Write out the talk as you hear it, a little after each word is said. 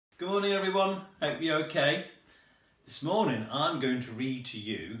Good morning everyone, hope you're okay. This morning I'm going to read to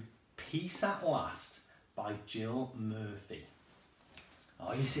you Peace at Last by Jill Murphy.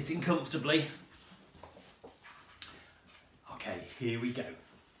 Are you sitting comfortably? Okay, here we go.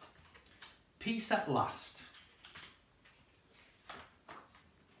 Peace at last.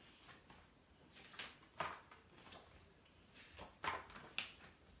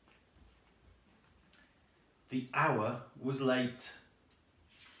 The hour was late.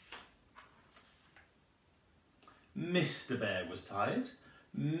 Mr. Bear was tired,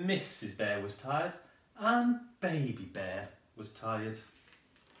 Mrs. Bear was tired, and Baby Bear was tired.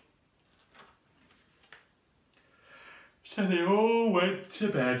 So they all went to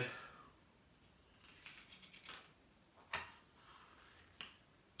bed.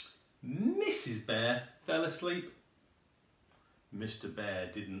 Mrs. Bear fell asleep. Mr.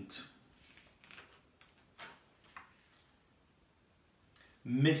 Bear didn't.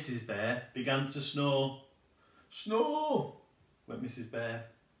 Mrs. Bear began to snore. Snore, went Mrs. Bear.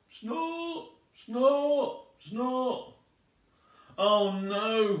 Snore, snore, snore. Oh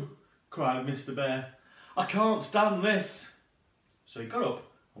no, cried Mr. Bear. I can't stand this. So he got up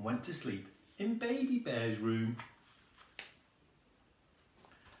and went to sleep in Baby Bear's room.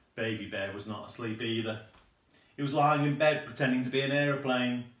 Baby Bear was not asleep either. He was lying in bed pretending to be an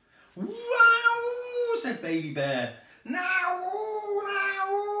aeroplane. Wow, said Baby Bear. Now.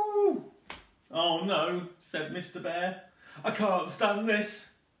 Oh no, said Mr. Bear. I can't stand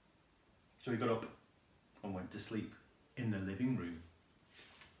this. So he got up and went to sleep in the living room.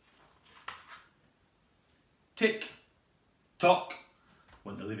 Tick, tock,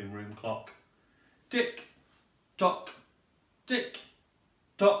 went the living room clock. Tick, tock, tick,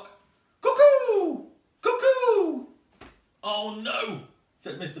 tock. Cuckoo, cuckoo. Oh no,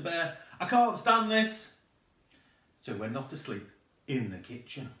 said Mr. Bear. I can't stand this. So he went off to sleep in the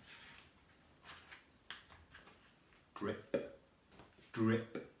kitchen. Drip,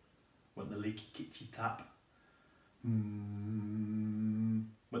 drip, went the leaky kitchen tap. Went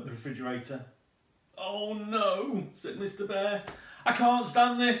the refrigerator. Oh no, said Mr. Bear. I can't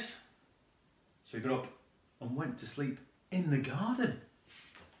stand this. So he got up and went to sleep in the garden.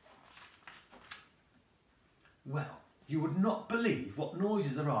 Well, you would not believe what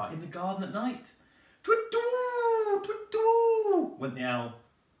noises there are in the garden at night. Twit-doo, twit-doo, went the owl.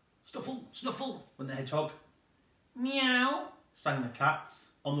 Snuffle, snuffle, went the hedgehog. Meow, sang the cats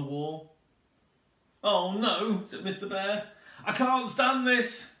on the wall. Oh no, said Mr. Bear. I can't stand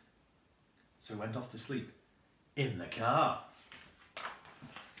this. So he went off to sleep in the car.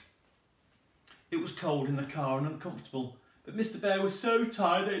 It was cold in the car and uncomfortable, but Mr. Bear was so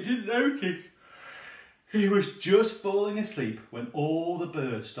tired that he didn't notice. He was just falling asleep when all the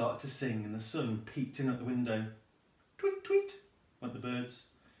birds started to sing and the sun peeked in at the window. Tweet, tweet, went the birds.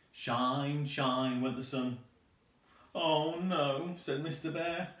 Shine, shine, went the sun. Oh no, said Mr.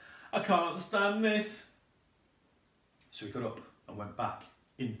 Bear. I can't stand this. So he got up and went back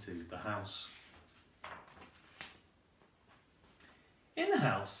into the house. In the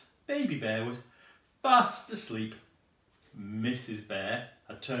house, Baby Bear was fast asleep. Mrs. Bear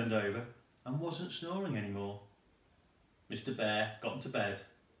had turned over and wasn't snoring anymore. Mr. Bear got into bed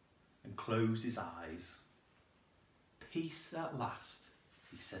and closed his eyes. Peace at last,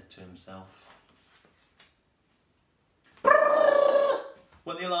 he said to himself.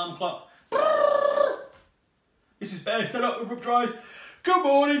 Went the alarm clock. Mrs. Bear sat up with rubbed her eyes. Good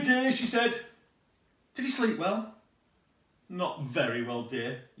morning, dear, she said. Did you sleep well? Not very well,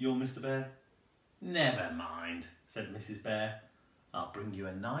 dear, yawned Mr. Bear. Never mind, said Mrs. Bear. I'll bring you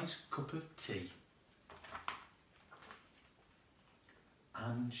a nice cup of tea.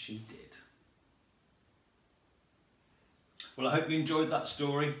 And she did. Well, I hope you enjoyed that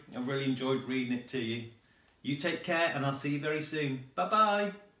story. I really enjoyed reading it to you. You take care and I'll see you very soon.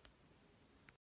 Bye-bye.